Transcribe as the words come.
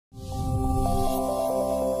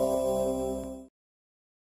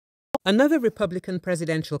Another Republican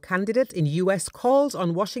presidential candidate in U.S. calls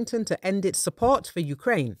on Washington to end its support for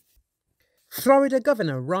Ukraine. Florida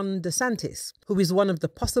Governor Ron DeSantis, who is one of the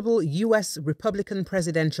possible U.S. Republican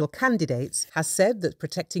presidential candidates, has said that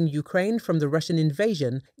protecting Ukraine from the Russian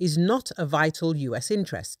invasion is not a vital U.S.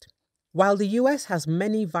 interest. While the US has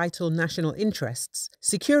many vital national interests,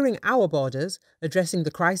 securing our borders, addressing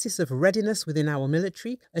the crisis of readiness within our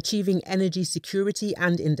military, achieving energy security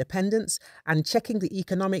and independence, and checking the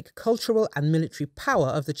economic, cultural and military power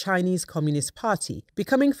of the Chinese Communist Party,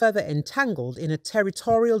 becoming further entangled in a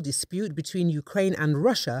territorial dispute between Ukraine and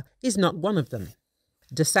Russia is not one of them.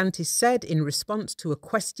 DeSantis said in response to a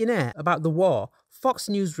questionnaire about the war Fox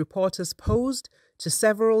News reporters posed to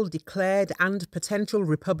several declared and potential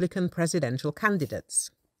Republican presidential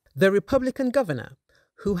candidates. The Republican governor,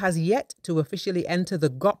 who has yet to officially enter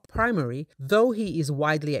the GOP primary, though he is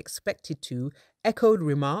widely expected to, echoed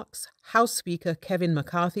remarks House Speaker Kevin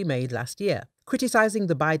McCarthy made last year, criticizing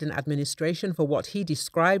the Biden administration for what he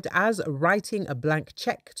described as writing a blank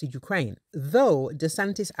check to Ukraine. Though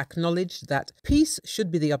DeSantis acknowledged that peace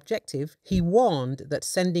should be the objective, he warned that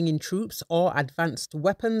sending in troops or advanced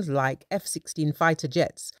weapons like F-16 fighter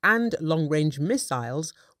jets and long-range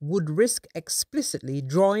missiles would risk explicitly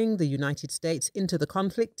drawing the United States into the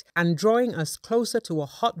conflict and drawing us closer to a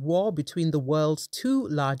hot war between the world's two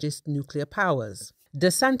largest nuclear powers.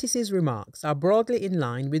 DeSantis' remarks are broadly in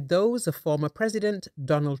line with those of former President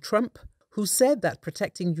Donald Trump, who said that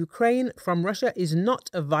protecting Ukraine from Russia is not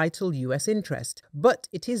a vital US interest, but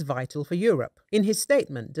it is vital for Europe. In his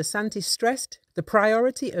statement, DeSantis stressed the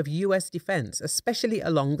priority of US defense, especially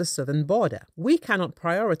along the southern border. We cannot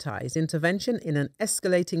prioritize intervention in an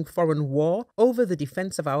escalating foreign war over the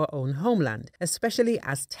defense of our own homeland, especially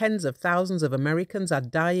as tens of thousands of Americans are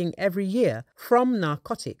dying every year from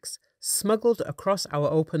narcotics smuggled across our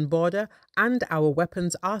open border, and our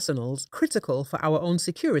weapons arsenals, critical for our own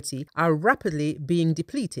security, are rapidly being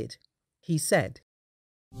depleted, he said.